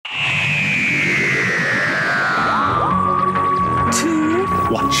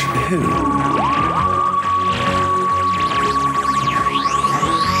Watch Who?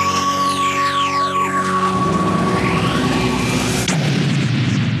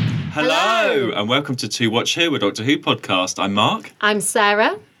 Hello, and welcome to To Watch Who, a Doctor Who podcast. I'm Mark. I'm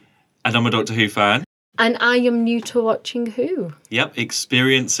Sarah. And I'm a Doctor Who fan. And I am new to watching Who. Yep,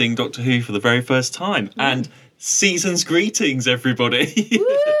 experiencing Doctor Who for the very first time. And season's greetings, everybody.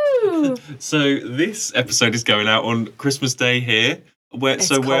 Woo! So this episode is going out on Christmas Day here.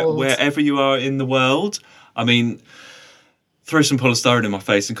 Cold. Wherever you are in the world, I mean, throw some polystyrene in my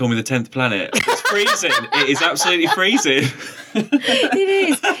face and call me the 10th planet. It's freezing. It is absolutely freezing. It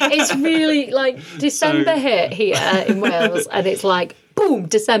is. It's really like December hit here in Wales, and it's like, boom,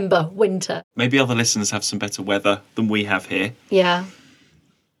 December, winter. Maybe other listeners have some better weather than we have here. Yeah.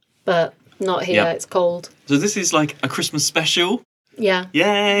 But not here, Yep. It's cold. So this is like a Christmas special. Yeah.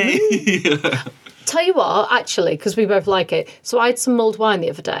 Yay! Tell you what, actually, because we both like it. So I had some mulled wine the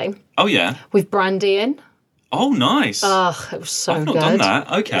other day Oh, yeah. with brandy in. Oh, nice. Oh, it was so I've good. not done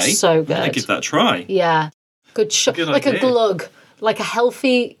that. Okay. It was so I'm gonna good. give that a try. Yeah. Good Good like idea. a glug. Like a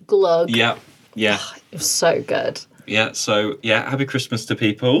healthy glug. Yeah. It was so good. Yeah. So, yeah, happy Christmas to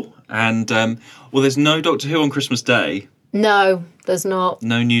people. And, well, there's no Doctor Who on Christmas Day. No, there's not.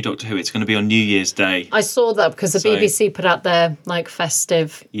 No new Doctor Who. It's going to be on New Year's Day. I saw that because the So- BBC put out their like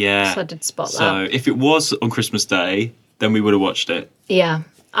festive. Yeah. So I did spot So that. if it was on Christmas Day, then we would have watched it. Yeah.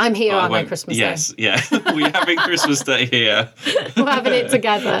 I'm here But I on my won't- Christmas Yes. Yeah. We're having Christmas Day here. Day. We're having it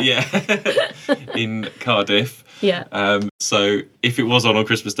together. Yeah. In Cardiff. Yeah. So if it was on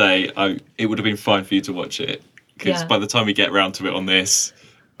Christmas Day, it would have been fine for you to watch it. Because Yeah. by the time we get round to it on this,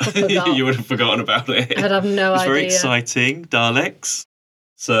 forgot. you would have forgotten about it. I'd have no It's very idea. exciting, Daleks.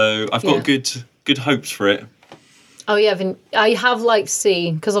 So I've got good hopes for it. Oh yeah, I have like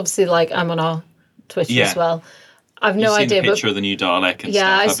seen because obviously like I'm on our Twitter Yeah. as well. I've no You've seen idea, the picture but of the new Dalek and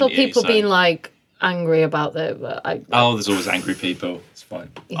yeah, stuff, I saw haven't you? people So- being like angry about it. But Oh, there's always angry people. It's fine.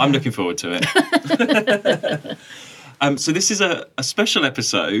 I'm looking forward to it. So this is a special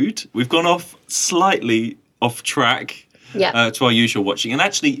episode. We've gone off slightly off track Yeah. to our usual watching. And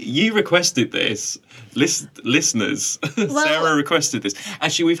actually, you requested this. Listeners, Sarah requested this.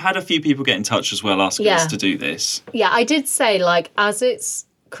 Actually, we've had a few people get in touch as well asking us Yeah. to do this. Yeah, I did say, like, as it's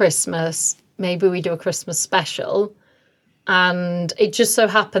Christmas, maybe we do a Christmas special. And it just so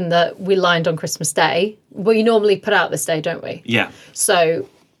happened that we lined on Christmas Day. We normally put out this day, don't we? Yeah. So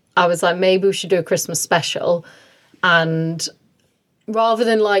I was like, maybe we should do a Christmas special. And rather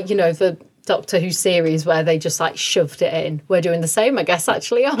than, like, you know, the Doctor Who series where they just, like, shoved it in, we're doing the same, I guess,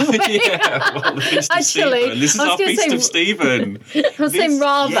 actually, aren't we? Yeah, well, the Feast of Actually, Stephen. This is I was our gonna Feast say- of Stephen. I was saying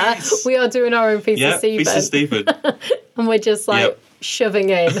rather, yes. we are doing our own Feast Yeah, of Stephen. Feast of Stephen. And we're just, like, Yep. shoving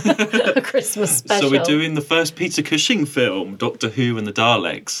in a Christmas special. So we're doing the first Peter Cushing film, Doctor Who and the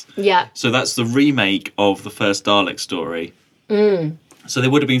Daleks. Yeah. So that's the remake of the first Dalek story. So they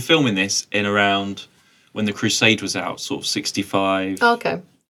would have been filming this in around when the Crusade was out, sort of 65. Okay.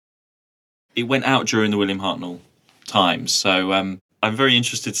 It went out during the William Hartnell times. So I'm very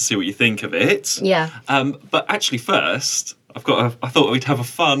interested to see what you think of it. Yeah. But actually first, I thought we'd have a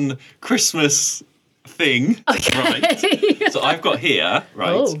fun Christmas thing. Okay. Right. So I've got here, right,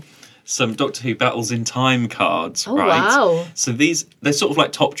 Oh. some Doctor Who Battles in Time cards, Oh, right? wow. So they're sort of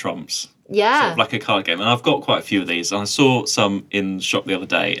like top trumps. Yeah. Sort of like a card game. And I've got quite a few of these. And I saw some in the shop the other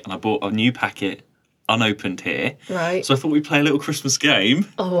day and I bought a new packet unopened here. Right. So I thought we'd play a little Christmas game.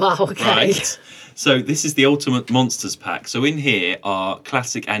 Oh, wow. Okay. Right. So this is the Ultimate Monsters pack. So in here are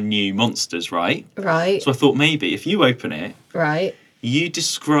classic and new monsters, right? Right. So I thought maybe if you open it, Right. you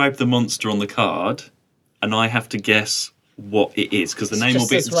describe the monster on the card and I have to guess what it is because the name will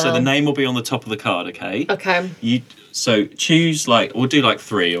just be as well. so the name will be on the top of the card, okay? Okay. So choose we'll do like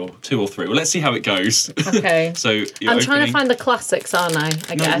 3 or 2 or 3. Well, let's see how it goes. Okay. So you're I'm trying to opening- find the classics, aren't I?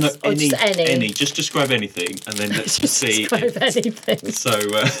 I guess. Or just any. Just describe anything, and then let's Just see. describe anything. So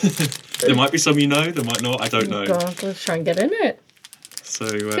there might be some you know, there might not. I don't know. God, let's try and get in it. So I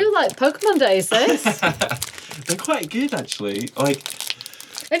feel like Pokemon days, this. they're quite good actually. Like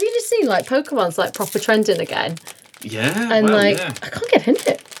Have you just seen like Pokemon's like proper trending again? yeah, And well, like yeah. I can't get in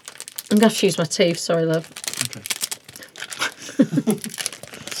it. I'm gonna have to use my teeth, sorry love. Okay.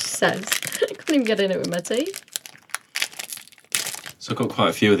 She says. I can't even get in it with my teeth. So I've got quite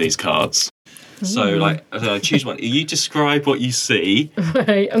a few of these cards. So like choose one. You describe what you see,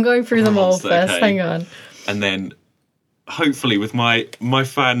 Right, I'm going through them all Monster, first. okay. Hang on. and then hopefully with my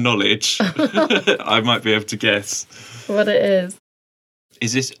fan knowledge, I might be able to guess. What it is.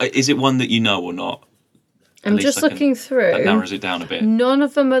 Is it one that you know or not? I'm least just I can- looking through. That narrows it down a bit. None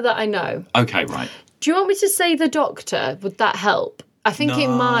of them are that I know. Okay, right. Do you want me to say the Doctor? Would that help? I think it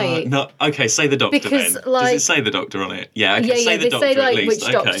might. No, okay, say the doctor Because, then. like- Does it say the doctor on it? Yeah, okay, Yeah, say yeah, the they doctor say, like, at least.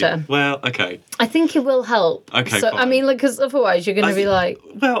 which okay. doctor. Well, okay. I think it will help. Okay, So, I fine. mean, because otherwise you're going to be like...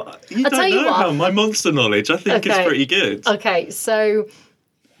 Well, you I'll don't tell you know what. how my monster knowledge, I think, is Okay. pretty good. Okay, so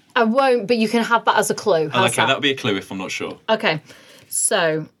I won't, but you can have that as a clue. How's Okay, that? that'll be a clue if I'm not sure. Okay,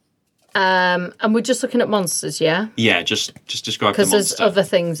 so, and we're just looking at monsters, yeah? Yeah, just describe the Because monster. there's other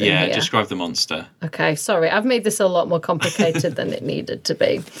things in Yeah, here. describe the monster. Okay, sorry, I've made this a lot more complicated than it needed to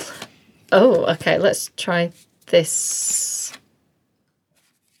be. Oh, okay, let's try this.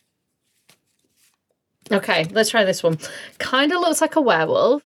 Okay, let's try this one. Kind of looks like a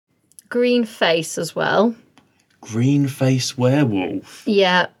werewolf. Green face as well. Green face werewolf.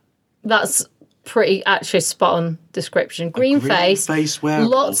 Yeah, that's pretty actually spot on description. Green face,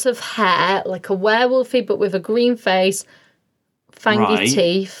 werewolf. lots of hair, like a werewolfy, but with a green face, fangy Right.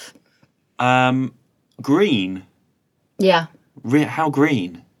 teeth. Green. Yeah, How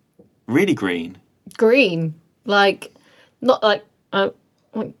green? Really green. green, like not like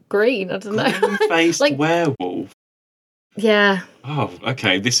green. I don't know. Green faced Like- werewolf. Yeah, Oh,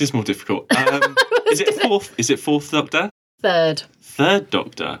 okay. This is more difficult. Is it fourth Doctor? third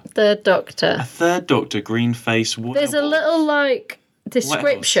Doctor. Third Doctor. A third Doctor. Green face werewolf. There's a little like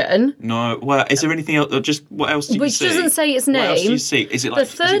description, No. Well, is there anything else? Or just what else do you which see? doesn't say its What else do name. you see? Is it The like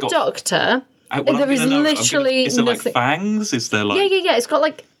has it third got- Doctor. Well, there I'm is gonna know. literally Is there like nothing- fangs? Is there like? Yeah. It's got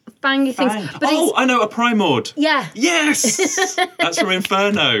like fangy things, Fang. but Oh, it's I know, a Primord. yeah. Yes, that's from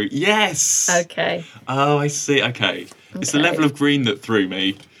Inferno. Yes. Okay. Oh, I see. Okay, it's the Okay. level of green that threw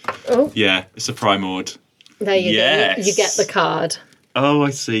me. Oh, Yeah, it's a Primord. there you Yes. go. You get the card. Oh,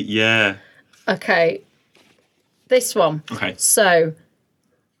 I see. Yeah. Okay. This one. Okay. So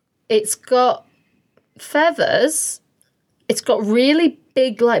it's got feathers. It's got really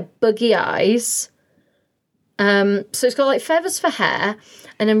big, like buggy eyes. So it's got like feathers for hair,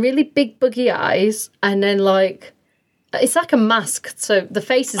 and then really big buggy eyes, and then like it's like a mask. So the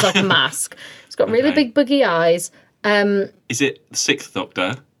face is like a mask. It's got really Okay. big buggy eyes. Is it the Sixth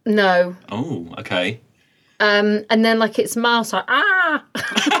Doctor? No. Oh, okay. And then like its mouth like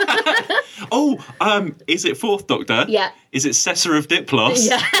Oh, is it Fourth Doctor? Yeah. Is it Cessor of Diplos?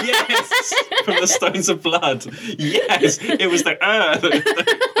 Yeah. Yes. From the Stones of Blood. Yes. It was the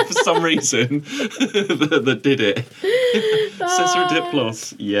for some reason that did it. Cessor of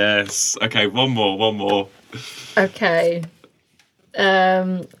Diplos. Yes. Okay. One more. Okay.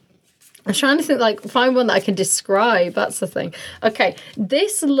 I'm trying to think, like, find one that I can describe. That's the thing. Okay,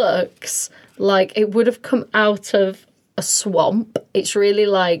 this looks like it would have come out of a swamp. It's really,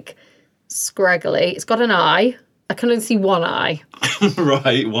 like, scraggly. It's got an eye. I can only see one eye.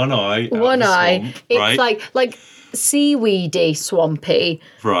 Right. One eye. out of One the eye. swamp. It's right. like seaweedy, swampy.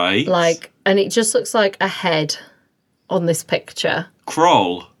 Right. Like, and it just looks like a head on this picture.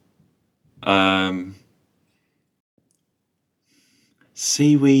 Kroll.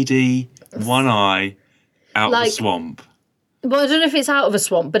 Seaweedy, one eye, out of Like- the swamp. Well, I don't know if it's out of a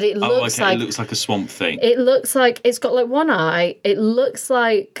swamp, but it Oh, looks okay. like It looks like a swamp thing. it looks like it's got like one eye. It looks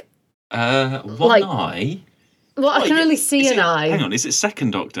like One like- eye. well, I can Wait, only see is an it- eye. Hang on, is it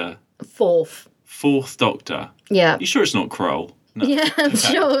Second Doctor? Fourth. Fourth Doctor? Yeah. You sure it's not Kroll? No. Yeah, I'm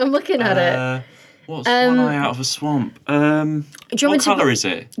sure. I'm looking at it. What's one eye out of a swamp? Do you want me What to colour put- is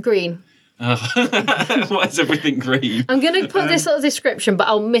it? Green. Why is everything green? I'm going to put this little description, but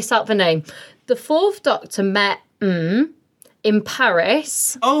I'll miss out the name. The Fourth Doctor met in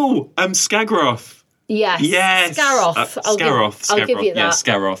Paris. Oh, Skagroth. Yes. Yes. Scaroth. I'll give you that. Yeah,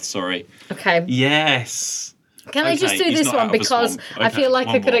 Skaroth, sorry. Okay. Yes. Can I just Okay, do he's this not one out of a because swamp. I feel Okay, like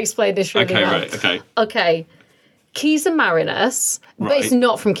I one could more. explain this really Okay, well. right, okay. Okay. Keys and Marinus, but it's Right.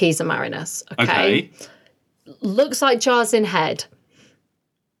 not from Keys and Marinus. Okay. Looks like Jars in Head.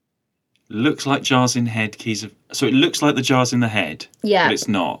 Looks like jars in head, keys of... So it looks like the jars in the head. Yeah. But it's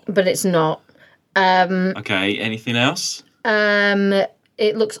not. But it's not. Okay, anything else?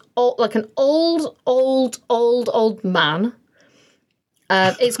 It looks like an old man.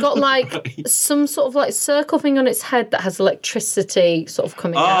 It's got like Right. some sort of like circle thing on its head that has electricity sort of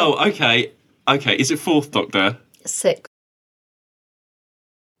coming out. Oh, okay. Okay, is it Fourth Doctor? 6.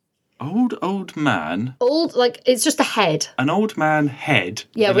 Old man. Old, like it's just a head. An old man head.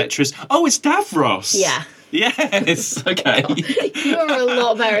 Yeah, with but- electricity. Oh, it's Davros. Yeah. Yes. Okay. You're a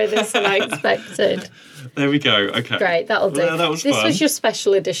lot better at this than I expected. There we go. Okay. Great, that'll do. Well, that was this fun. was your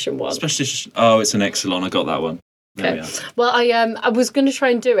special edition one. Oh, it's an Exelon. I got that one. There we Okay. are. Well, I was going to try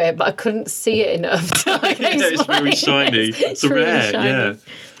and do it, but I couldn't see it enough. To Yeah, it's very shiny. It's It's a really rare. shiny. Yeah.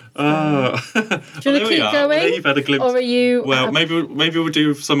 Oh. Do you want to keep going? There you've had a glimpse. Or are you... Well, maybe we'll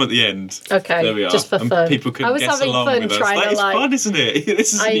do some at the end. Okay, there we are. just for and fun. people can I was guess having along fun with us. trying That to, is like... fun, isn't it?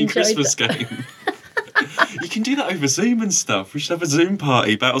 This is I a new enjoyed Christmas that. game. You can do that over Zoom and stuff. We should have a Zoom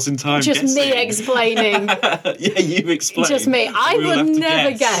party, battles in time. Just me guessing. explaining. Yeah, you explain. Just me. I We'll have would to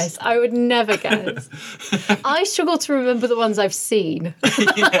never guess. I would never guess. I struggle to remember the ones I've seen.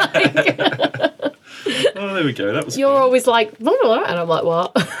 Oh, there we go. That was You're fun. always like, blah, blah, blah, and I'm like,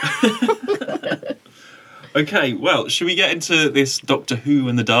 what? Okay, well, should we get into this Doctor Who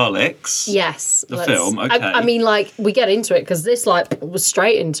and the Daleks? Yes. The film, okay. I mean, like, we get into it because this, like, was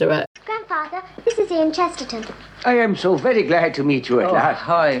straight into it. Grandfather, this is Ian Chesterton. I am so very glad to meet you at last.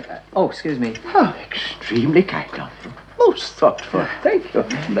 Hi. Oh, excuse me. Oh, extremely kind of you. Most thoughtful. Thank you.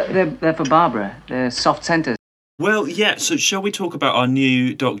 They're for Barbara. They're soft centres. Well, yeah, so shall we talk about our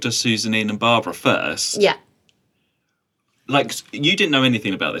new Doctor, Susan, Ian and Barbara first? Yeah. Like, you didn't know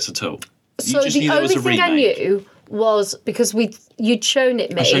anything about this at all? You So just the knew there was only a thing I remake. knew was because you'd shown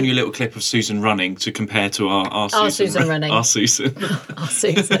it me. I showed you a little clip of Susan running to compare to our Susan running. Our Susan. Oh,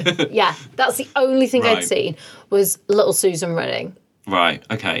 Susan. Yeah, that's the only thing Right. I'd seen was little Susan running. Right,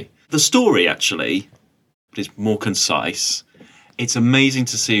 okay. The story, actually, is more concise. It's amazing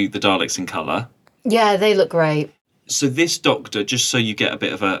to see the Daleks in colour. Yeah, they look great. So this Doctor, just so you get a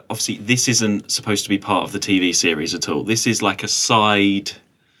bit of a... Obviously, this isn't supposed to be part of the TV series at all. This is like a side,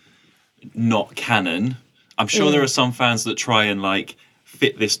 not canon. I'm sure there are some fans that try and, like,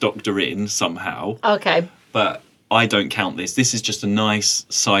 fit this Doctor in somehow. Okay. But I don't count this. This is just a nice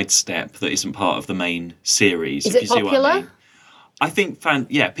sidestep that isn't part of the main series. Is if it you see what I popular? mean. I think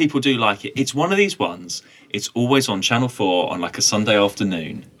people do like it. It's one of these ones. It's always on Channel 4 on like a Sunday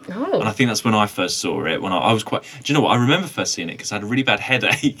afternoon. Oh. And I think that's when I first saw it. When I was quite... Do you know what? I remember first seeing it because I had a really bad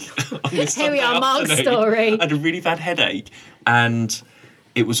headache. On this Here we Sunday are, Mark's afternoon. story. I had a really bad headache. And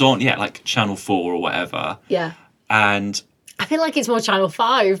it was on, like Channel 4 or whatever. Yeah. And... I feel like it's more Channel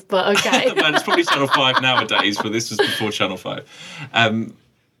 5, but okay. Man, it's probably Channel 5 nowadays, but this was before Channel 5. And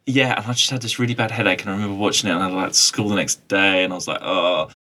I just had this really bad headache, and I remember watching it, and I was like, school the next day, and I was like,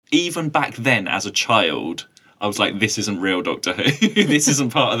 oh. Even back then, as a child, I was like, this isn't real Doctor Who. This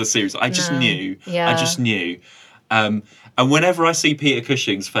isn't part of the series. I just knew. Yeah. I just knew. And whenever I see Peter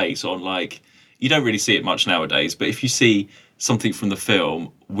Cushing's face on, like, you don't really see it much nowadays, but if you see something from the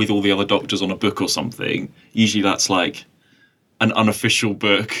film with all the other Doctors on a book or something, usually that's like an unofficial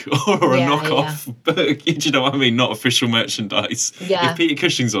book or a knockoff book. Do you know what I mean? Not official merchandise. Yeah. If Peter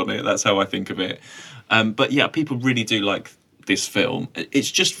Cushing's on it, that's how I think of it. But yeah, people really do like this film. It's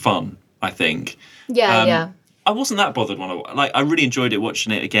just fun, I think. Yeah. I wasn't that bothered when I really enjoyed it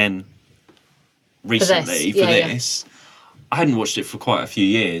watching it again recently for Yeah. this. I hadn't watched it for quite a few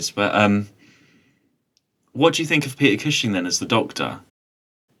years, but what do you think of Peter Cushing then as the Doctor?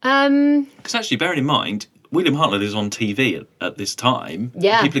 Because actually, bearing in mind, William Hartnell is on TV at this time.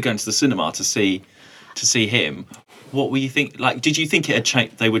 Yeah. People are going to the cinema to see him. What were you think? Like, did you think it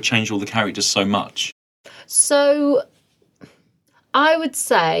had they would change all the characters so much? So I would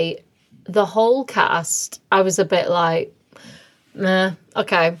say the whole cast, I was a bit like, meh,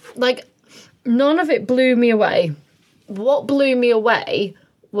 okay. Like, none of it blew me away. What blew me away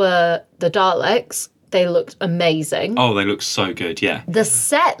were the Daleks. They looked amazing. Oh, they look so good, yeah. The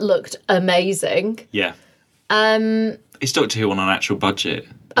set looked amazing. Yeah. It's Doctor Who on an actual budget,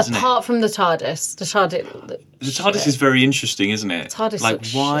 isn't Apart from the TARDIS. The TARDIS is very interesting, isn't it? TARDIS like,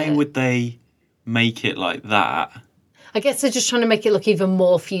 looks why shit. would they make it like that? I guess they're just trying to make it look even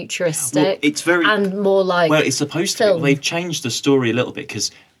more futuristic. Well, it's very... And more like... Well, it's supposed to film. be. They've changed the story a little bit because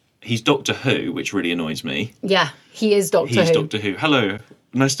he's Doctor Who, which really annoys me. Yeah, he is Doctor He's Who. Doctor Who. Hello,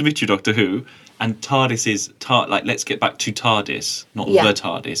 nice to meet you, Doctor Who. And TARDIS is like, let's get back to TARDIS, not Yeah. the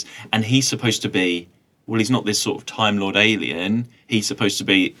TARDIS. And he's supposed to be, well, he's not this sort of Time Lord alien. He's supposed to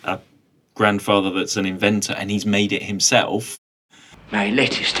be a grandfather that's an inventor, and he's made it himself. My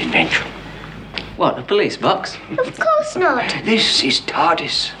latest invention. What, a police box? Of course not. This is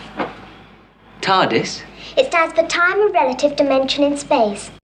TARDIS. TARDIS? It stands for Time and Relative Dimension in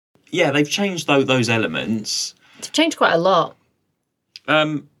Space. Yeah, they've changed those elements. It's changed quite a lot.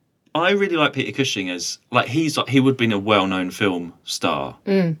 I really like Peter Cushing as he would have been a well-known film star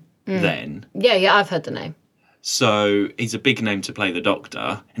then. Yeah, I've heard the name. So he's a big name to play the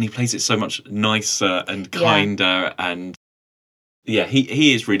Doctor, and he plays it so much nicer and kinder, and yeah,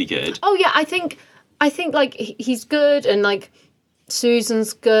 he is really good. Oh yeah, I think like he's good, and like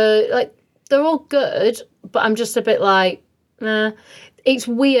Susan's good. Like they're all good, but I'm just a bit like, nah. It's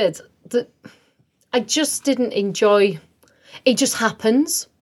weird that I just didn't enjoy. It just happens.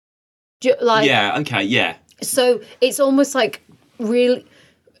 Like Yeah. Okay. Yeah. so, it's almost like really.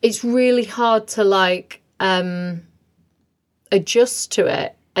 it's really hard to like adjust to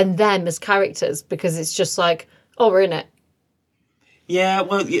it and them as characters, because it's just like, oh, we're in it. Yeah,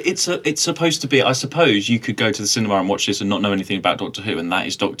 well, it's supposed to be. I suppose you could go to the cinema and watch this and not know anything about Doctor Who, and that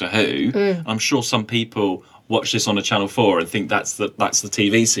is Doctor Who. I'm sure some people watch this on a Channel 4 and think that's the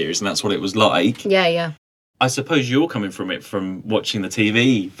TV series and that's what it was like. Yeah. I suppose you're coming from it from watching the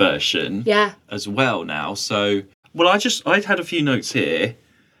TV version as well now. So, well, I had a few notes here.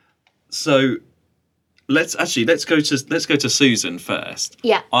 So, let's go to Susan first.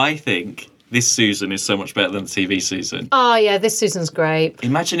 Yeah. I think this Susan is so much better than the TV Susan. Oh, yeah, this Susan's great.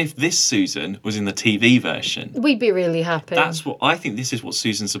 Imagine if this Susan was in the TV version. We'd be really happy. That's what I think. This is what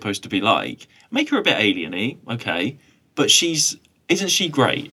Susan's supposed to be like. Make her a bit alien-y, okay, but isn't she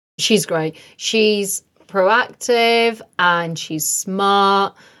great? She's great. She's proactive and she's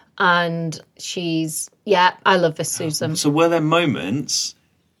smart and I love this Susan. So were there moments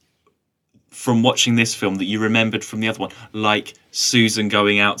from watching this film that you remembered from the other one, like Susan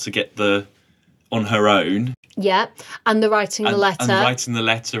going out to get on her own? Yeah, and writing the letter. And writing the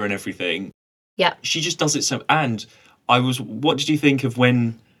letter and everything. Yeah. She just does it so... And what did you think of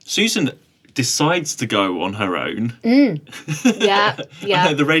when Susan decides to go on her own? Yeah.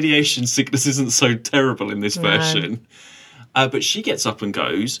 The radiation sickness isn't so terrible in this version. But she gets up and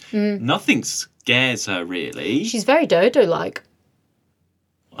goes. Nothing scares her, really. She's very Dodo-like.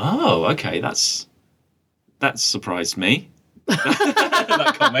 Oh, okay. That surprised me.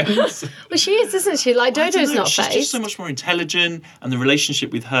 That comment. Well, she is, isn't she? Like, Dodo's not She's faced. just so much more intelligent, and the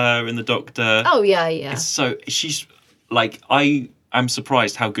relationship with her and the Doctor. Oh, yeah. So she's like, I am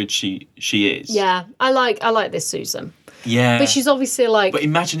surprised how good she is. Yeah, I like this Susan. Yeah. But she's obviously like. But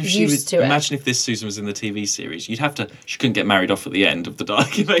imagine if imagine if this Susan was in the TV series. She couldn't get married off at the end of the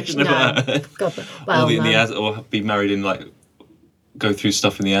Dark Invasion of Earth. God, well, or be married in like. Go through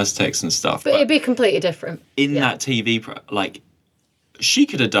stuff in the Aztecs and stuff. But it'd be completely different. In that TV, she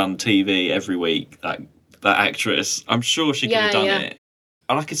could have done TV every week, that actress. I'm sure she could have done it.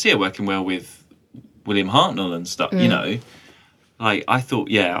 And I could see her working well with William Hartnell and stuff, you know. Like, I thought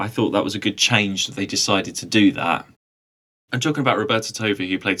that was a good change that they decided to do that. And talking about Roberta Tovey,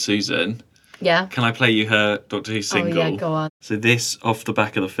 who played Susan. Yeah. Can I play you her Doctor Who single? Oh, yeah, go on. So this, off the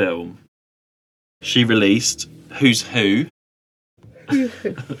back of the film, she released Who's Who.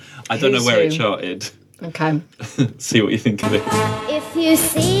 I don't know where it charted. Okay. See what you think of it. If you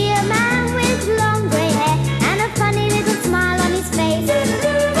see a man with long grey hair and a funny little smile on his face,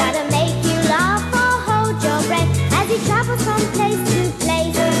 that'll make you laugh or hold your breath as he travels from place to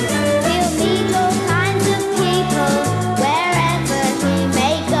place. He'll meet all kinds of people wherever he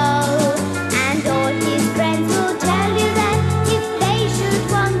may go, and all his friends will tell you that if they should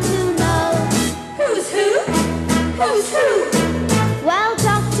want to know. Who's who? Who's who? Well,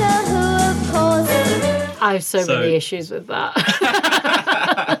 Doctor Who, of course. I have so many issues with that.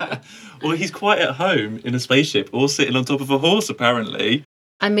 Well, he's quite at home in a spaceship or sitting on top of a horse, apparently.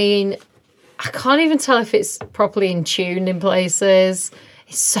 I mean, I can't even tell if it's properly in tune in places.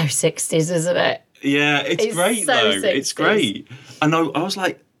 It's so 60s, isn't it? Yeah, it's great, so though. 60s. It's great. And I was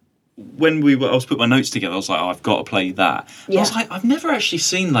like, when I was putting my notes together, I was like, oh, I've got to play that. Yeah. I was like, I've never actually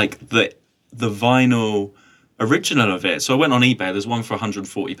seen, like, the vinyl original of it. So I went on eBay. There's one for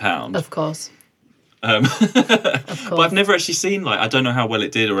 £140. Of course. But I've never actually seen, like, I don't know how well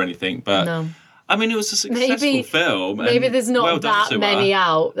it did or anything, but No. I mean, it was a successful film. Maybe there's not well done that to many her.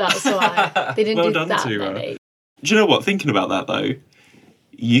 out. That's why they didn't Well do done that to her. many. Do you know what? Thinking about that, though,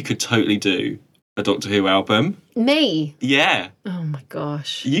 you could totally do a Doctor Who album. Me? Yeah. Oh my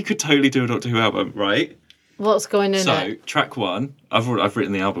gosh. You could totally do a Doctor Who album, right? What's going in So, it? track one, I've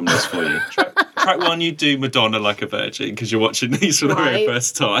written the album list for you. Track one, you do Madonna Like a Virgin, because you're watching these for the very Right.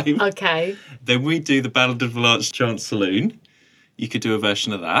 first time. Okay. Then we do the Ballad of the Last Chance Saloon. You could do a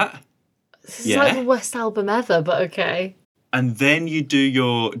version of that. This is like the worst album ever, but okay. And then you do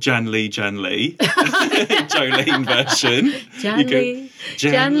your Jan Lee, Jolene version.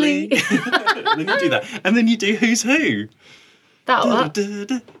 Jan Lee. Then you do that. And then you do Who's Who.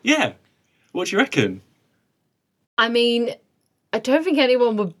 Yeah. What do you reckon? I mean, I don't think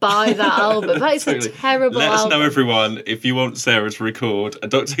anyone would buy that album. That is Totally. a terrible Let us album. know, everyone, if you want Sarah to record a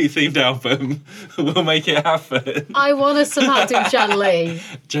Doctor Who themed album. We'll make it happen. I want to somehow do Jan Lee.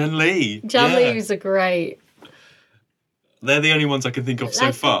 Jan Lee. Jan yeah. Lee's are great. They're the only ones I can think of so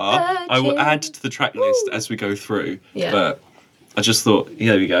Like a far. I will virgin. add to the track list as we go through. Yeah. But I just thought,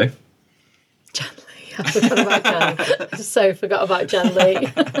 yeah, there we go. Jan Lee. I forgot about Jan Lee. I so forgot about Jan Lee.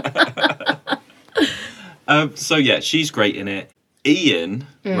 So yeah, she's great in it. Ian,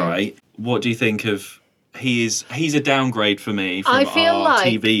 right? What do you think of he's a downgrade for me from I feel our like-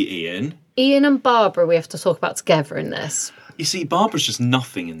 TV Ian. Ian and Barbara we have to talk about together in this. You see, Barbara's just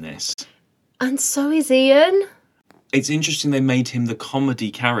nothing in this. And so is Ian. It's interesting they made him the comedy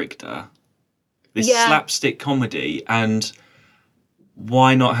character. This Yeah. slapstick comedy, and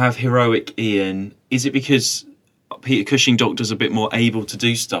why not have heroic Ian? Is it because Peter Cushing Doctor's a bit more able to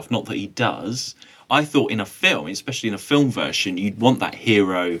do stuff? Not that he does. I thought in a film, especially in a film version, you'd want that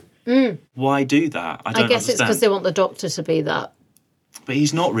hero. Why do that? I don't I guess it's understand. because they want the Doctor to be that. But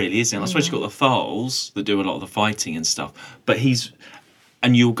he's not really, is he? I suppose you've got the Thals that do a lot of the fighting and stuff. But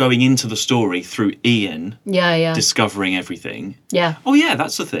and you're going into the story through Ian Yeah. discovering everything. Yeah. Oh yeah,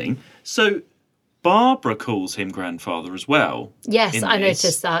 that's the thing. So Barbara calls him grandfather as well. Yes, in I this.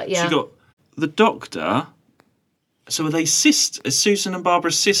 noticed that, yeah. So you got the Doctor. So are they sisters? Susan and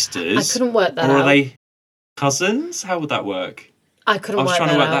Barbara's sisters? I couldn't work that Or out. are they cousins? How would that work? I couldn't I was work trying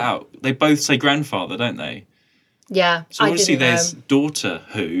that to work out. that out. They both say grandfather, don't they? Yeah, So I obviously didn't there's Daughter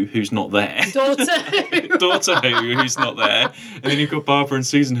Who's not there. Daughter. Daughter who's not there. And then you've got Barbara and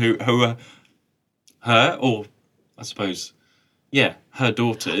Susan who are her, or I suppose, yeah, her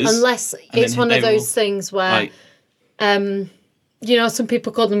daughters. Unless And it's then one of they those will, things where, like, you know, some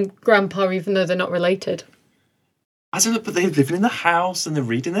people call them grandpa even though they're not related. I don't know, but they're living in the house and they're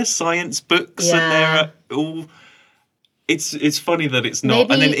reading their science books Yeah. and they're all. It's funny that it's not.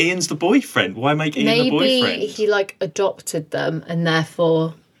 Maybe- and then Ian's the boyfriend. Why make Ian the Maybe boyfriend? he like adopted them and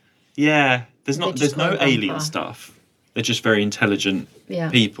therefore, Yeah, there's They not. just There's no call him alien grandpa. stuff. They're just very intelligent yeah.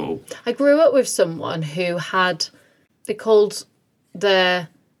 people. I grew up with someone who had, they called their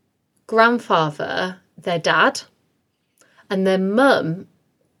grandfather their dad and their mum,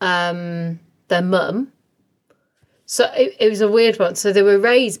 their mum. So it was a weird one. So they were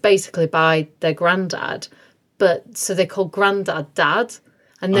raised basically by their granddad, but so they called granddad dad,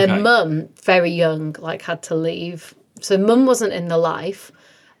 and their Okay. mum, very young, like had to leave. So mum wasn't in the life,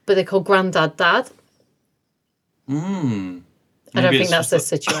 but they called granddad dad. I don't Maybe think it's that's the just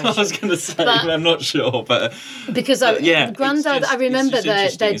situation. I was going to say, But- I'm not sure, but Because yeah, it's granddad, just- I remember it's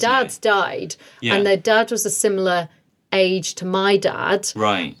just their interesting, dads isn't it? died, Yeah. and their dad was a similar age to my dad,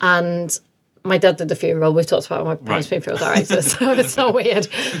 right. and my dad did the funeral. We've talked about my parents being funeral directors, so it's not weird.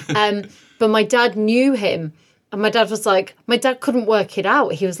 But my dad knew him, and my dad was like, my dad couldn't work it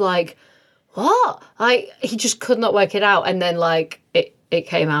out. He was like, what? Like, he just could not work it out, and then like it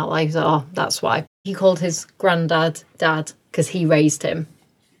came out. Like, he was like, oh, that's why he called his granddad dad because he raised him.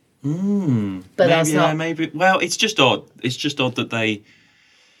 But that's maybe, not. maybe. Well, it's just odd. It's just odd that they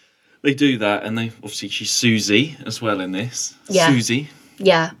do that, and they obviously she's Susie as well in this. Yeah. Susie.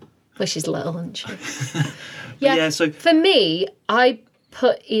 Yeah. Well, she's little, isn't she? Yeah. yeah, so- for me, I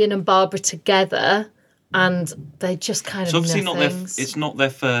put Ian and Barbara together, and they just kind So of obviously nothings. it's not their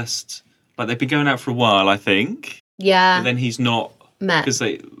first. Like they've been going out for a while, I think. Yeah. But then he's not Met. because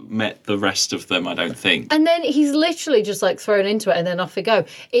they met the rest of them. I don't think. And then he's literally just like thrown into it, and then off we go.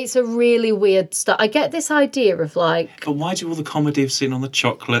 It's a really weird stuff. I get this idea of like, But why do all the comedy of sitting on the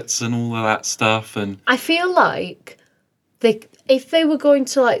chocolates and all of that stuff? And I feel like if they were going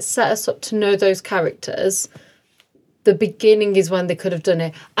to like set us up to know those characters, the beginning is when they could have done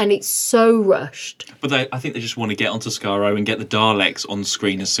it, and it's so rushed. I think they just want to get onto Skaro and get the Daleks on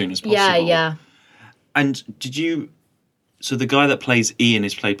screen as soon as possible. Yeah. And did you? So the guy that plays Ian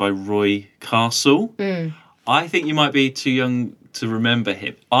is played by Roy Castle. I think you might be too young to remember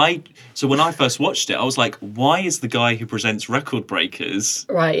him. So when I first watched it, I was like, why is the guy who presents Record Breakers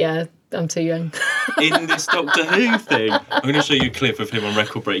Right, yeah. I'm too young. in this Doctor Who thing? I'm going to show you a clip of him on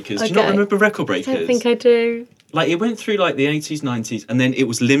Record Breakers. Do you not Okay. remember Record I Breakers? don't think I do. Like, it went through like the 80s, 90s, and then it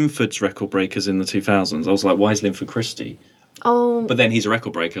was Linford's Record Breakers in the 2000s. I was like, why is Linford Christie? Oh, But then he's a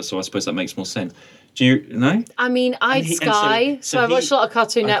record breaker, so I suppose that makes more sense. Do you know? I mean, I'd And Sky, so I watched a lot of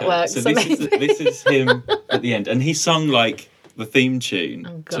Cartoon Network. So So this maybe. is him at the end, and he sung like the theme tune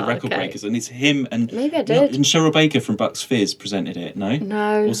to God, Record okay. Breakers, and it's him and Maybe I did. And Cheryl Baker from Bucks Fizz presented it. No,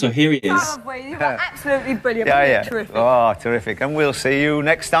 No. Also, here he is. You were absolutely brilliant. Yeah. Terrific. Oh, terrific. And we'll see you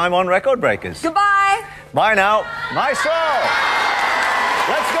next time on Record Breakers. Goodbye. Bye now. Maestro!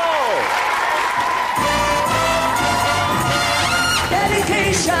 Let's go!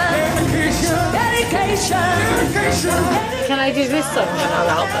 Can I do this song when I'm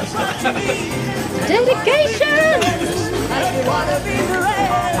out there? Dedication!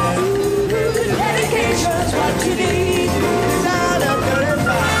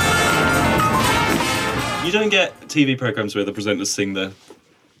 You don't get TV programs where the presenters sing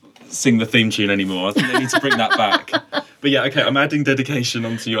the theme tune anymore. I think they need to bring that back. But yeah, okay, I'm adding dedication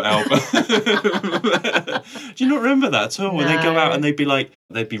onto your album. Do you not remember that at all? When they go out and they'd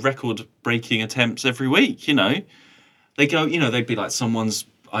be record-breaking attempts every week, you know? They go, you know, they'd be like someone's,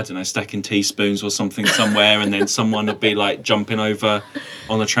 I don't know, stacking teaspoons or something somewhere, and then someone would be like jumping over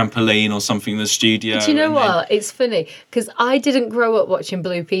on a trampoline or something in the studio. Do you know what? It's funny, because I didn't grow up watching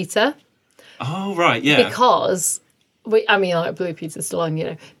Blue Peter. Oh, right, yeah. Because, Blue Peter's still on, you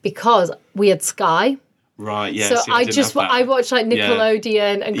know, because we had Sky. Right, yeah. So see, I watched like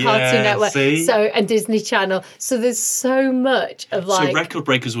Nickelodeon and Cartoon Network, and Disney Channel. So there's so much of like. So Record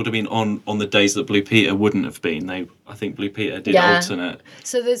Breakers would have been on the days that Blue Peter wouldn't have been. I think Blue Peter did alternate.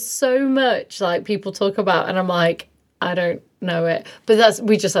 So there's so much like people talk about, and I'm like, I don't know it, but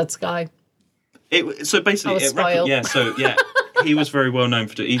we just had Sky. So basically, I was spoiled. He was very well known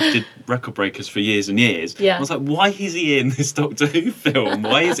he did Record Breakers for years and years. Yeah. I was like, why is he in this Doctor Who film?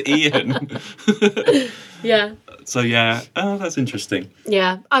 Why is Ian? Yeah. So yeah, that's interesting.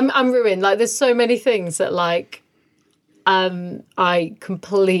 Yeah, I'm ruined. Like, there's so many things that like, I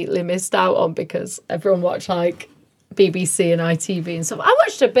completely missed out on because everyone watched like BBC and ITV and stuff. I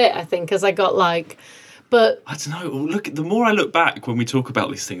watched a bit, I think, because I got like. But I don't know. The more I look back when we talk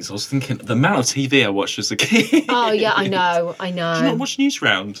about these things, I was thinking the amount of TV I watched as a kid. Oh yeah, I know. Do you not watch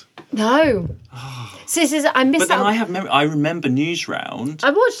Newsround? No. So I missed But out. then I remember Newsround. I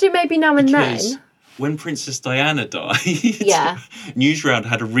watched it maybe now and then. When Princess Diana died, Newsround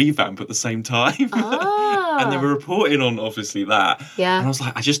had a revamp at the same time. Oh. And they were reporting on, obviously, that. Yeah. And I was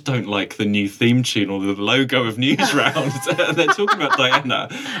like, I just don't like the new theme tune or the logo of Newsround. And they're talking about Diana.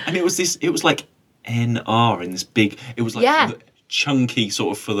 And it was like NR in this big, it was like chunky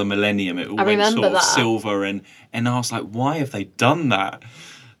sort of for the millennium. It all went sort of silver. And I was like, why have they done that?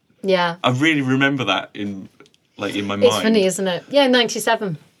 Yeah. I really remember that in my mind. It's funny, isn't it? Yeah,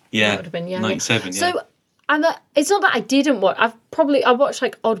 97. Yeah, that would have been 97. So, and it's not that I didn't watch. I watched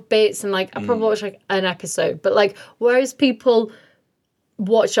like odd bits and like I probably watched like an episode. But like, whereas people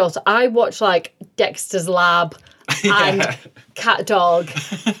watch also, I watch like Dexter's Lab and Cat Dog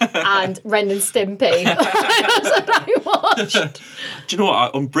and Ren and Stimpy. That's what I watched. Do you know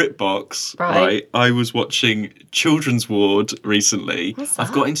what? On BritBox, right? I was watching Children's Ward recently. What's that?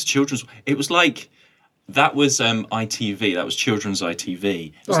 I've got into Children's. It was like. That was ITV. That was Children's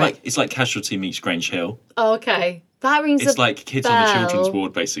ITV. It's like Casualty meets Grange Hill. Oh, okay. That rings It's like Kids on the Children's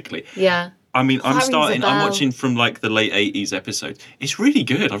Ward, basically. Yeah. I mean, I'm watching from like the late 80s episodes. It's really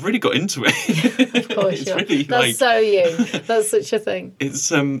good. I've really got into it. Of course, it's really, that's so you. That's such a thing. It's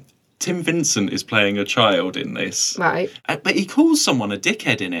Tim Vincent is playing a child in this. Right. But he calls someone a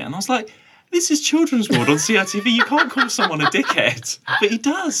dickhead in it. And I was like, this is Children's Ward on CITV. You can't call someone a dickhead. But he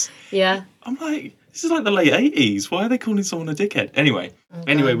does. Yeah. I'm like, this is like the late 80s. Why are they calling someone a dickhead? Anyway,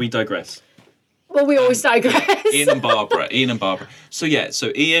 we digress. Well, we always digress. Ian and Barbara. So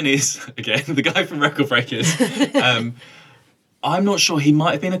Ian is, again, the guy from Record Breakers. I'm not sure. He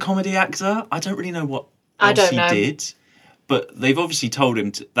might have been a comedy actor. I don't really know what else he did. But they've obviously told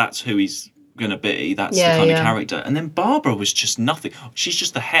him that's who he's going to be. That's the kind of character. And then Barbara was just nothing. She's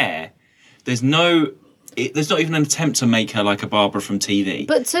just the hair. There's not even an attempt to make her like a Barbara from TV.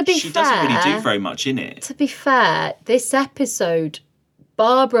 But to be fair... She doesn't really do very much in it. To be fair, this episode,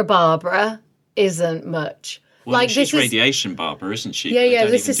 Barbara isn't much. Well, like, she's Radiation Barbara, isn't she? Yeah,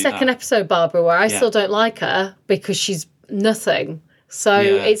 this is second episode Barbara where I still don't like her because she's nothing. So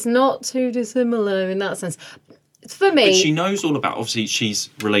it's not too dissimilar in that sense. For me... But she knows all about... Obviously, she's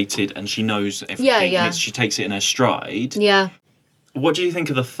related and she knows everything. Yeah. She takes it in her stride. Yeah. What do you think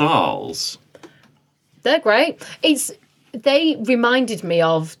of the Thals? They're great. They reminded me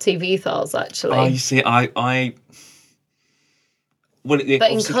of TV Thals, actually. Oh, you see, I but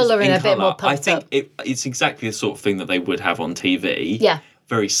in colour and a bit more puffed up. I think it's exactly the sort of thing that they would have on TV. Yeah.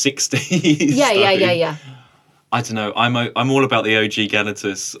 Very 60s. Yeah. I don't know. I'm all about the OG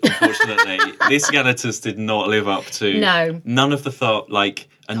Galatus, unfortunately. This Galatus did not live up to none of the thought, like,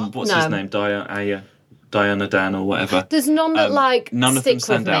 and what's his name? Diana Dan or whatever. There's none that none of them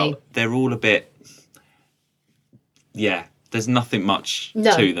stand with me. out. They're all a bit. Yeah, there's nothing much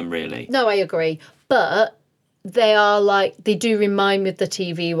to them really. No, I agree. But they are they do remind me of the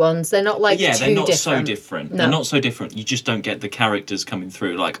TV ones. They're not too different. They're not so different. No. They're not so different. You just don't get the characters coming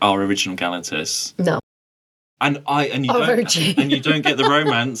through like our original Galatus. No. And you don't get the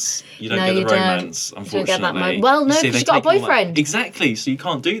romance. You don't get the romance, unfortunately. You don't get that well, no, because you've got a boyfriend. Exactly, so you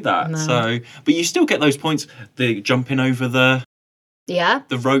can't do that. No. So, but you still get those points. The jumping over the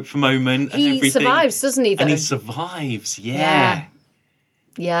rope moment and everything. He survives, doesn't he? Though? And he survives. Yeah.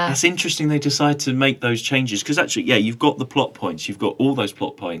 That's interesting. They decide to make those changes because actually, you've got the plot points. You've got all those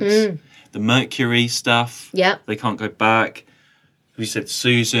plot points. the Mercury stuff. Yeah. They can't go back. We said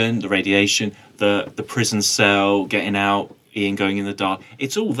Susan, the radiation, the prison cell, getting out, Ian going in the dark.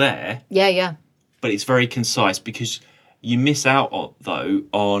 It's all there, Yeah. but it's very concise because you miss out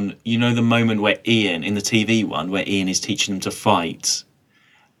on the moment where Ian, in the TV one, where Ian is teaching them to fight,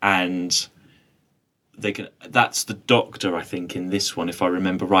 and that's the doctor, I think, in this one, if I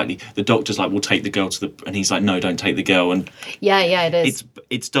remember rightly. The doctor's like, we'll take the girl and he's like, no, don't take the girl. And Yeah, it is.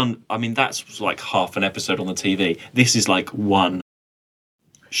 it's done. I mean, that's like half an episode on the TV. This is like one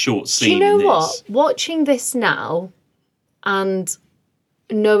short scene. Do you know in this. what? Watching this now and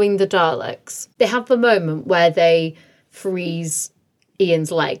knowing the Daleks, they have the moment where they freeze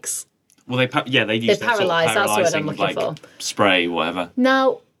Ian's legs. Well, they use that sort of paralyse, that's the word paralysing, I'm looking for. Spray, whatever.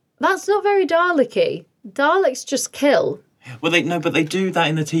 Now, that's not very Dalek-y. Daleks just kill. Well, but they do that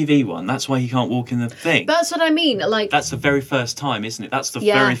in the TV one. That's why he can't walk in the thing. That's what I mean. Like, That's the very first time, isn't it? That's the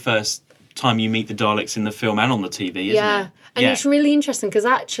Yeah. very first time you meet the Daleks in the film and on the TV, isn't yeah. it? And it's really interesting because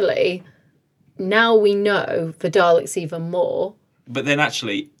actually, now we know the Daleks even more. But then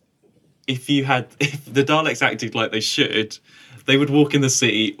actually, if the Daleks acted like they should, they would walk in the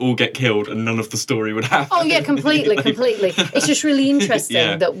city, all get killed, and none of the story would happen. Oh, yeah, completely. It's just really interesting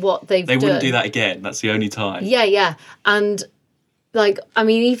Yeah. that what they've They done. wouldn't do that again. That's the only time. Yeah. And, like, I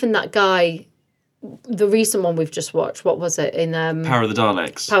mean, even that guy, the recent one we've just watched, what was it? In Power of the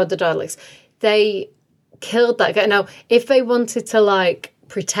Daleks. Power of the Daleks. They killed that guy. Now, if they wanted to, like,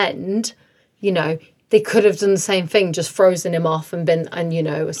 pretend, they could have done the same thing, just frozen him off and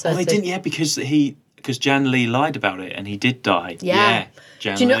asserted. Well, they didn't, because Jan Lee lied about it and he did die. Yeah.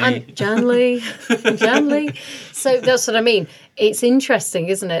 Jan Do you know, Lee. and Jan Lee, Jan Lee. So that's what I mean. It's interesting,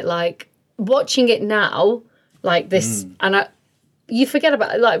 isn't it? Like, watching it now, like this, and you forget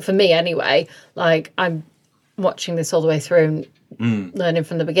about it, like, for me anyway, like, I'm watching this all the way through and learning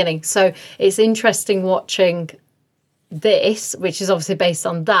from the beginning. So it's interesting watching this, which is obviously based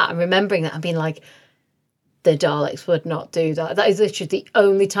on that, and remembering that and being like, the Daleks would not do that. That is literally the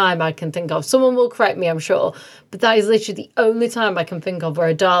only time I can think of. Someone will correct me, I'm sure, but that is literally the only time I can think of where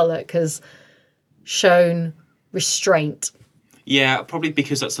a Dalek has shown restraint. Yeah, probably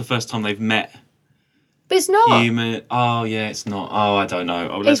because that's the first time they've met But it's not. human. Oh, yeah, it's not. Oh, I don't know.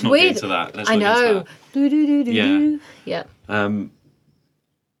 Oh, let's It's not weird. get into that. Let's I not get into know. that. Do. Yeah.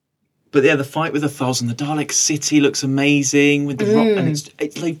 But yeah, the fight with the Thals and the Dalek City looks amazing with the rock, and it's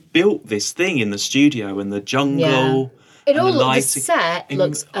they built this thing in the studio and the jungle. It and all the the lighting. set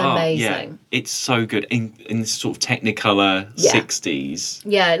looks Yeah, amazing. it's so good in this sort of Technicolor Yeah. 60s.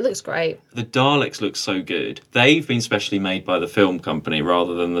 Yeah, it looks great. The Daleks look so good. They've been specially made by the film company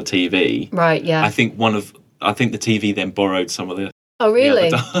rather than the TV. Right, yeah. I think the TV then borrowed some of the Oh, really?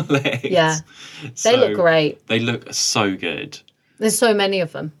 the other Daleks. Yeah. They So look great. They look so good. There's so many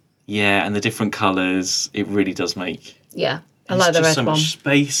of them. Yeah, and the different colours, it really does make. Yeah. I There's like the just red so one. much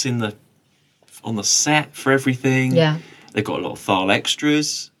space on the set for everything. Yeah. They've got a lot of Thal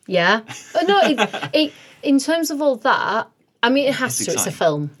extras. Yeah. But no, it in terms of all that, I mean, it has It's to. It's a exciting.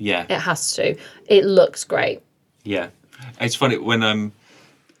 film. Yeah. It has to. It looks great. Yeah. It's funny when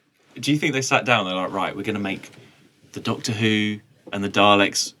do you think they sat down? They're like, right, we're going to make the Doctor Who and the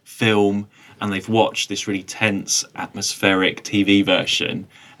Daleks film, and they've watched this really tense, atmospheric TV version,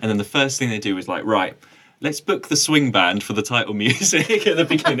 and then the first thing they do is like, right, let's book the swing band for the title music at the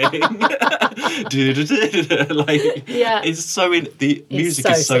beginning. Like, Yeah. it's so the music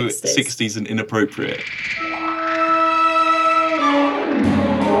so is so 60s. 60s and inappropriate.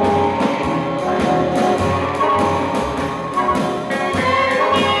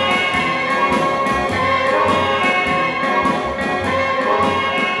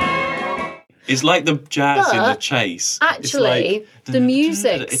 It's like the jazz in But The Chase. It's actually, like, the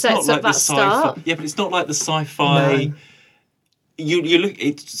music it's sets not up like that the start. Yeah, but it's not like the sci-fi. No. You look.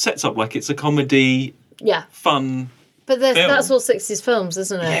 It sets up like it's a comedy, Yeah. fun. But film. that's all 60s films,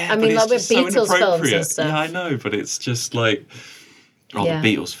 isn't it? Yeah, I but mean, it's like with just so Beatles films inappropriate. and stuff. Yeah, I know, but it's just like Yeah.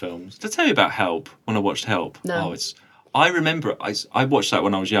 the Beatles films. Did I tell you about Help when I watched Help? No. Oh, I remember I watched that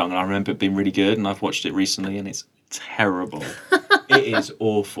when I was young, and I remember it being really good. And I've watched it recently, and it's terrible. It is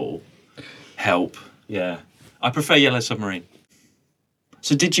awful. Help. Yeah. I prefer Yellow Submarine.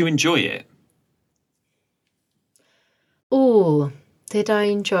 So did you enjoy it? Ooh, did I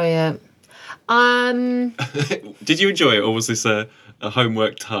enjoy it? Did you enjoy it, or was this a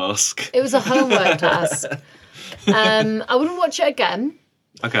homework task? It was a homework task. I wouldn't watch it again.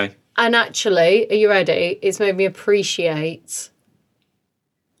 Okay. And actually, are you ready? It's made me appreciate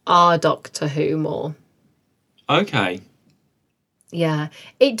our Doctor Who more. Okay. Yeah,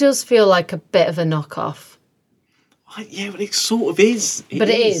 it does feel like a bit of a knockoff. Yeah, but it sort of is. But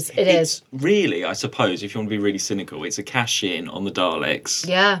it is. It's really, I suppose, if you want to be really cynical, it's a cash in on the Daleks.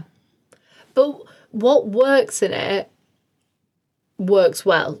 Yeah. But what works in it works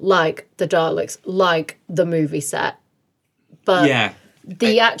well, like the Daleks, like the movie set. But Yeah.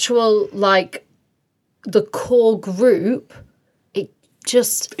 the actual, like, the core group, it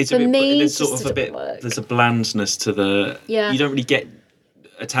just, It's for a bit, me, there's just sort of a bit, doesn't work. there's a blandness to the, Yeah. you don't really get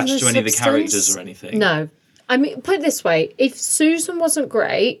attached to any of the characters or anything. No. I mean, put it this way, if Susan wasn't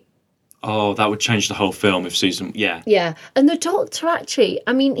great, Oh, that would change the whole film if Susan, yeah. yeah. And the Doctor, actually,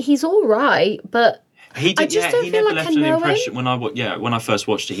 I mean, he's all right, but He did, I just don't he feel never like left I an know impression when I first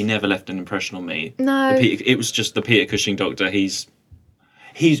watched it. He never left an impression on me. No. It was just the Peter Cushing Doctor. He's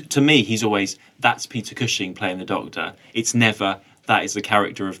to me, he's always that's Peter Cushing playing the Doctor. It's never that is the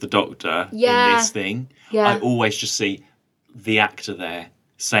character of the Doctor in Yeah. this thing. Yeah. I always just see the actor there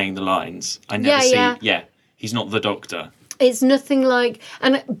saying the lines. I never see. He's not the Doctor. it's nothing like...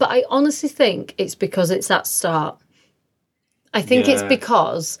 But I honestly think it's because it's that start. I think it's Yeah.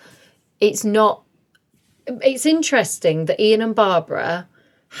 because it's not... It's interesting that Ian and Barbara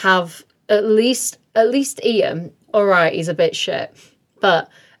have at least Ian, all right, he's a bit shit, but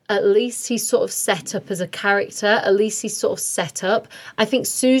at least he's sort of set up as a character. At least he's sort of set up. I think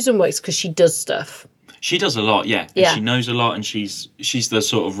Susan works because she does stuff. She does a lot, yeah. And Yeah. she knows a lot, and she's the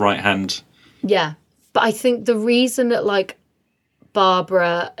sort of right hand. Yeah. But I think the reason that, like,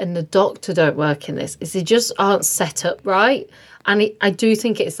 Barbara and the Doctor don't work in this is they just aren't set up right. And I do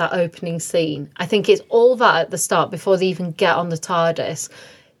think it's that opening scene. I think it's all that at the start before they even get on the TARDIS.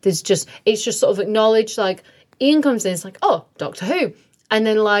 It's just sort of acknowledged, like, Ian comes in, it's like, oh, Doctor Who. And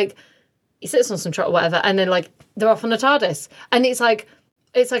then, like, he sits on some truck or whatever, and then, like, they're off on the TARDIS. And it's like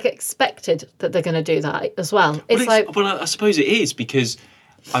expected that they're going to do that as well. Well, I suppose it is, because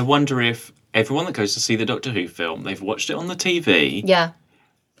I wonder if everyone that goes to see the Doctor Who film, they've watched it on the TV. Yeah.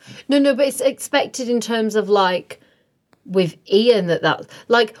 No, but it's expected in terms of, like, with Ian that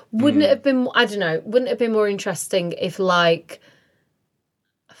like, wouldn't it have been, I don't know, wouldn't it have been more interesting if, like,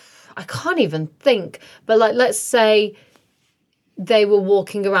 I can't even think, but, like, let's say they were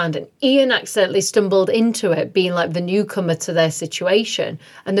walking around and Ian accidentally stumbled into it, being, like, the newcomer to their situation,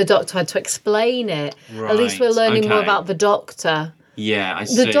 and the Doctor had to explain it. At least we're Right, learning more okay. about the Doctor. Yeah, I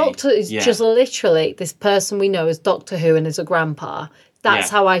see. The Doctor is just literally this person we know as Doctor Who and as a grandpa. That's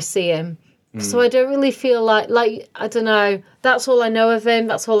Yeah. how I see him. So I don't really feel like, I don't know, that's all I know of him.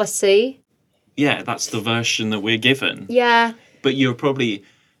 That's all I see. Yeah, that's the version that we're given. Yeah. But you're probably...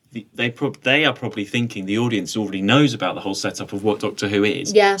 They are probably thinking the audience already knows about the whole setup of what Doctor Who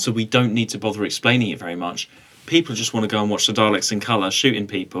is. Yeah. So we don't need to bother explaining it very much. People just want to go and watch the Daleks in colour shooting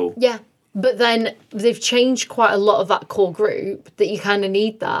people. Yeah. But then they've changed quite a lot of that core group that you kind of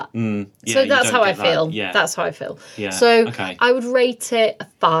need that. Yeah, So you that's don't how I get that. feel. Yeah. That's how I feel. Yeah, So okay. I would rate it a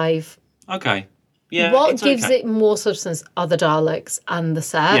 5. Okay. Yeah. What it's gives okay. it more substance are the Daleks and the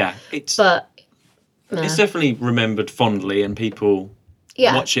set. Yeah, it's definitely remembered fondly, and people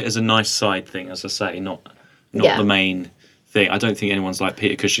Yeah. watch it as a nice side thing, as I say, not Yeah. the main thing. I don't think anyone's like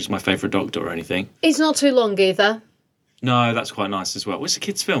Peter Cushing's my favourite Doctor or anything. It's not too long either. No, that's quite nice as well. Well, it's a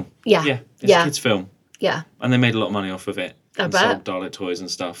kids' film. Yeah. Yeah, it's Yeah. a kids' film. Yeah. And they made a lot of money off of it. I and bet. sold Dalek toys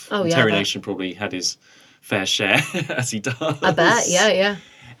and stuff. Oh, and yeah, I Terry bet. Nation probably had his fair share, as he does. I bet. Yeah.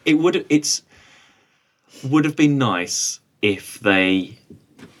 It would have been nice if they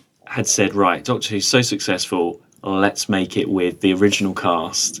had said, right, Doctor Who's so successful, let's make it with the original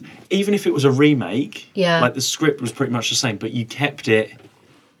cast. Even if it was a remake, Yeah. like the script was pretty much the same, but you kept it,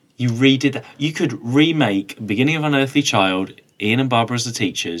 you redid that. You could remake Beginning of Unearthly Child, Ian and Barbara as the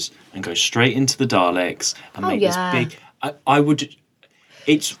teachers, and go straight into the Daleks and make yeah. this big... I would...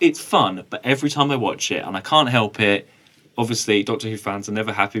 It's fun, but every time I watch it, and I can't help it, obviously Doctor Who fans are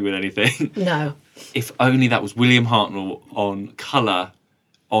never happy with anything. No. If only that was William Hartnell on colour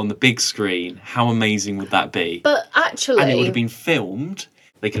on the big screen, how amazing would that be? But actually... And it would have been filmed.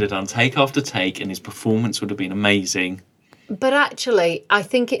 They could have done take after take, and his performance would have been amazing. But actually, I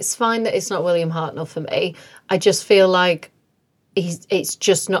think it's fine that it's not William Hartnell for me. I just feel like it's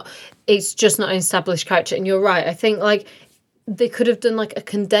just not an established character. And you're right. I think, like, they could have done, like, a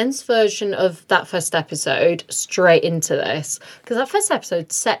condensed version of that first episode straight into this, because that first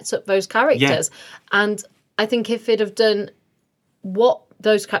episode sets up those characters. Yeah. And I think if they'd have done what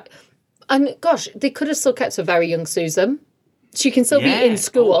those and gosh, they could have still kept a very young Susan. She can still be in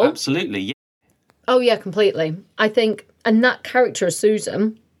school. Oh, absolutely. Yeah. Oh yeah, completely. I think, and that character is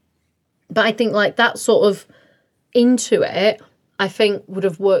Susan, but I think, like, that sort of into it, I think would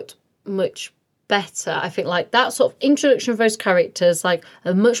have worked much better. I think like that sort of introduction of those characters, like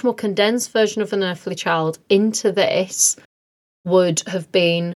a much more condensed version of An Unearthly Child into this would have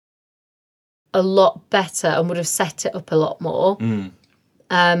been a lot better and would have set it up a lot more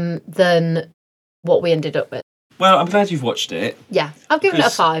than what we ended up with. Well, I'm glad you've watched it. Yeah, I've given it a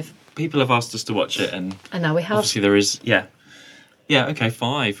 5. People have asked us to watch it, and I know we have. obviously there is, yeah, okay,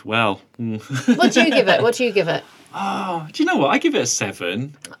 5. Well, What do you give it? What do you give it? oh, do you know what? I give it a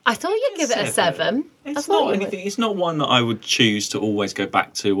 7. I thought you'd give it a 7. It's not anything. It's not one that I would choose to always go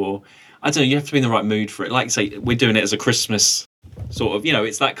back to, or I don't know. You have to be in the right mood for it. Like, say, we're doing it as a Christmas sort of.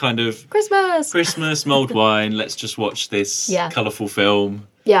 It's that kind of Christmas, mulled wine. Let's just watch this colourful film.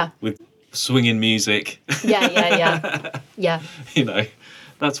 Yeah. With swinging music. Yeah.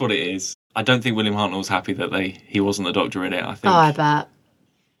 That's what it is. I don't think William Hartnell's happy that he wasn't the Doctor in it. I think. Oh, I bet.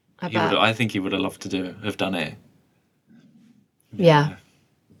 I think he would have loved to have done it. Yeah.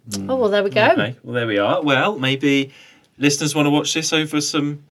 Oh, well, there we go. Okay. Well, there we are. Well, maybe listeners want to watch this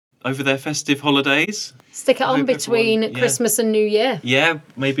over their festive holidays. Stick it on between Christmas and New Year. Yeah,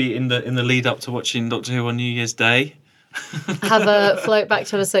 maybe in the lead up to watching Doctor Who on New Year's Day. Have a float back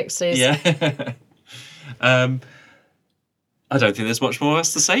to the 60s. Yeah. I don't think there's much more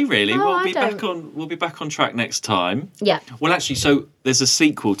else to say, really. No, We'll be back on track next time. Yeah. Well, actually, so there's a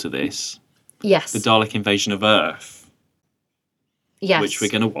sequel to this. Yes. The Dalek Invasion of Earth. Yes. Which we're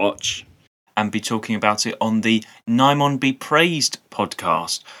going to watch and be talking about it on the Naimon Be Praised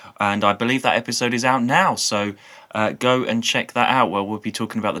podcast. And I believe that episode is out now, so go and check that out, where we'll be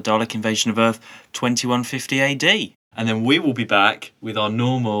talking about the Dalek Invasion of Earth 2150 AD. And then we will be back with our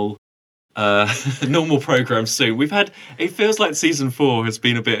normal programme soon. It feels like season 4 has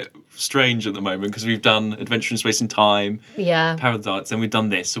been a bit strange at the moment, because we've done Adventure in Space and Time, Paradise, and we've done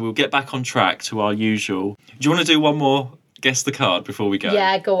this. So we'll get back on track to our usual. Do you want to do one more Guess the Card before we go?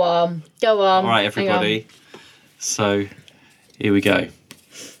 Yeah, go on. All right, everybody. So here we go.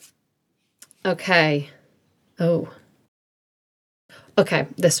 Okay. Oh. Okay,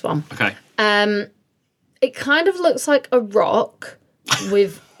 this one. Okay. It kind of looks like a rock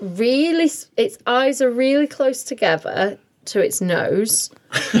with its eyes are really close together to its nose.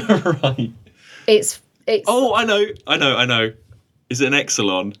 Right. It's Oh, I know. Is it an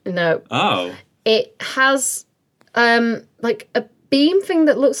Exelon? No. Oh. It has like a beam thing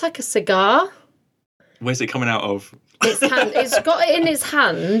that looks like a cigar. Where's it coming out of? Its hand. It's got it in its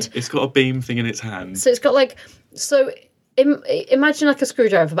hand. It's got a beam thing in its hand. So it's got imagine like a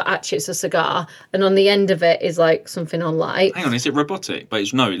screwdriver, but actually it's a cigar, and on the end of it is like something on light. Hang on, is it robotic? But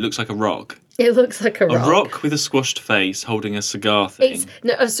it looks like a rock. It looks like a rock. A rock with a squashed face holding a cigar thing.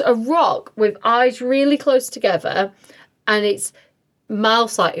 It's a rock with eyes really close together, and its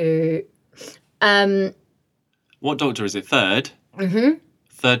mouth's like ooh. What Doctor is it? Third? Mm-hmm.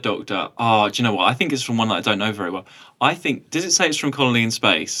 Third Doctor. Oh, do you know what? I think it's from one that I don't know very well. Does it say it's from Colony in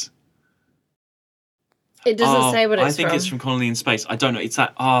Space? It doesn't say what it's from. I think it's from Colony in Space. I don't know. It's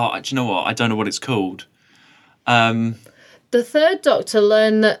that. Oh, do you know what? I don't know what it's called. The third Doctor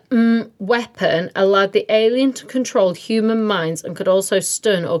learned that weapon allowed the alien to control human minds and could also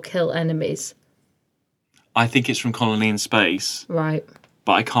stun or kill enemies. I think it's from Colony in Space. Right.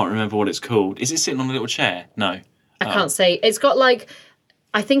 But I can't remember what it's called. Is it sitting on a little chair? No. I can't say. It's got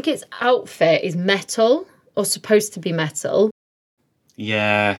I think its outfit is metal, or supposed to be metal.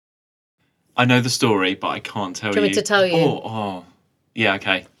 Yeah. I know the story, but I can't tell you. Do you want me to tell you? Oh. Yeah,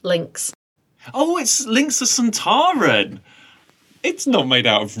 okay. Lynx. Oh, it's Lynx the Centauran. It's not made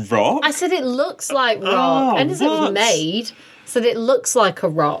out of rock. I said it looks like rock. And as it was made, said it looks like a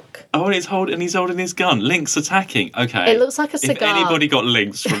rock. Oh, and he's holding his gun. Lynx attacking. Okay. It looks like a cigar. If anybody got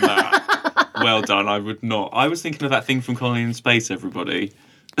Lynx from that, well done. I would not. I was thinking of that thing from Colony in Space, everybody.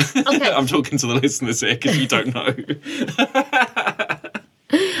 Okay. I'm talking to the listeners here because you don't know.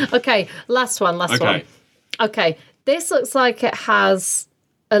 Okay, last one. Okay, this looks like it has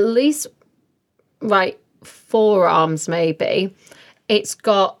at least, 4 arms maybe. It's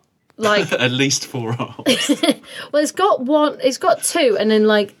got at least 4 arms. Well, it's got 2, and then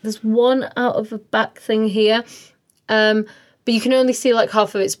there's one out of the back thing here. But you can only see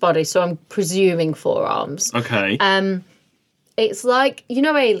half of its body, so I'm presuming 4 arms. Okay. It's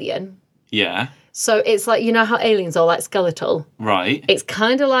Alien. Yeah. So it's how aliens are skeletal. Right. It's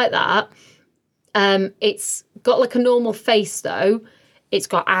kind of like that. It's got a normal face though. It's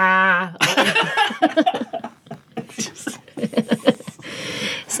got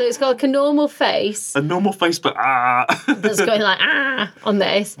So it's got a normal face. A normal face, but That's going on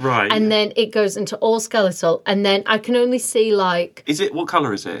this. Right. And then it goes into all skeletal. And then I can only see Is it, what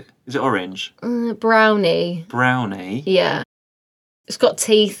colour is it? Is it orange? brownie. Brownie? Yeah. It's got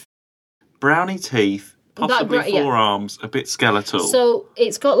teeth. brownie teeth, possibly yeah. 4 arms, a bit skeletal. So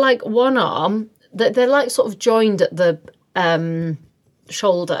it's got like one arm that they're like sort of joined at the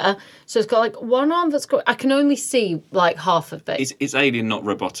shoulder. So it's got like one arm that's got. I can only see like half of it. It's alien, not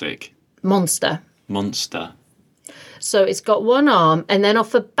robotic. Monster. So it's got one arm, and then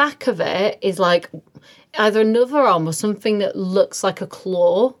off the back of it is like either another arm or something that looks like a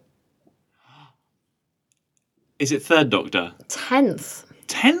claw. Is it Third Doctor? 10th.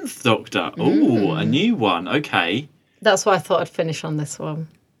 10th Doctor. Oh, a new one. Okay. That's why I thought I'd finish on this one.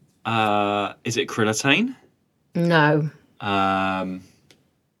 Is it Krillitane? No.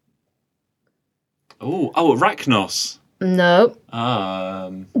 Arachnos. No.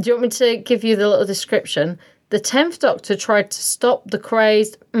 Do Do you want me to give you the little description? The 10th Doctor tried to stop the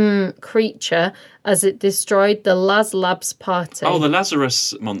crazed creature as it destroyed the Labs party. Oh, the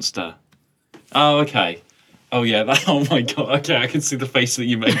Lazarus monster. Oh, okay. Oh, yeah. Oh, my God. Okay, I can see the face that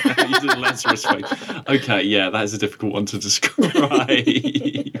you made. You did a Lazarus face. Okay, yeah, that is a difficult one to describe.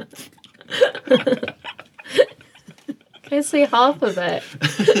 Can see half of it.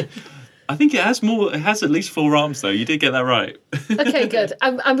 I think it has more. It has at least 4 arms, though. You did get that right. Okay, good.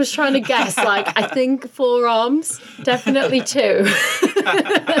 I was trying to guess. Like, I think 4 arms. Definitely 2.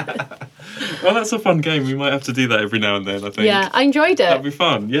 Well, that's a fun game. We might have to do that every now and then, I think. Yeah, I enjoyed it. That'd be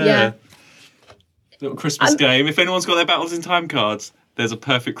fun. Yeah. Little Christmas game. If anyone's got their Battles in Time cards, there's a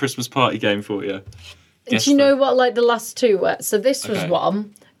perfect Christmas party game for you. Do you know what, like, the last 2 were? So this was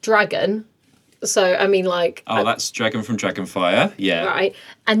one, Dragon. So, I mean, like... Oh, that's Dragon from Dragonfire. Yeah. Right.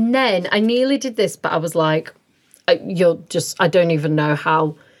 And then I nearly did this, but I was like, I don't even know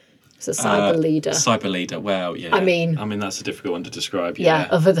how... It's a cyber leader. Cyber leader. Well, yeah. I mean, that's a difficult one to describe. Yeah,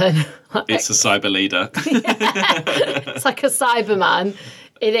 other than... Like, it's a cyber leader. It's like a Cyberman.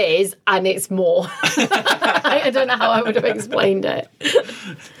 It is, and it's more. I don't know how I would have explained it.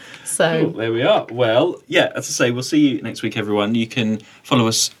 So cool, there we are. Well, yeah, as I say, we'll see you next week, everyone. You can follow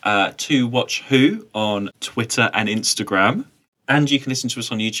us to Watch Who on Twitter and Instagram. And you can listen to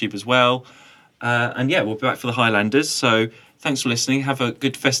us on YouTube as well. And yeah, we'll be back for the Highlanders. So thanks for listening. Have a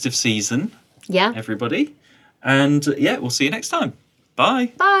good festive season, everybody. And yeah, we'll see you next time.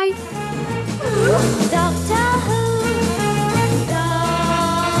 Bye. Bye.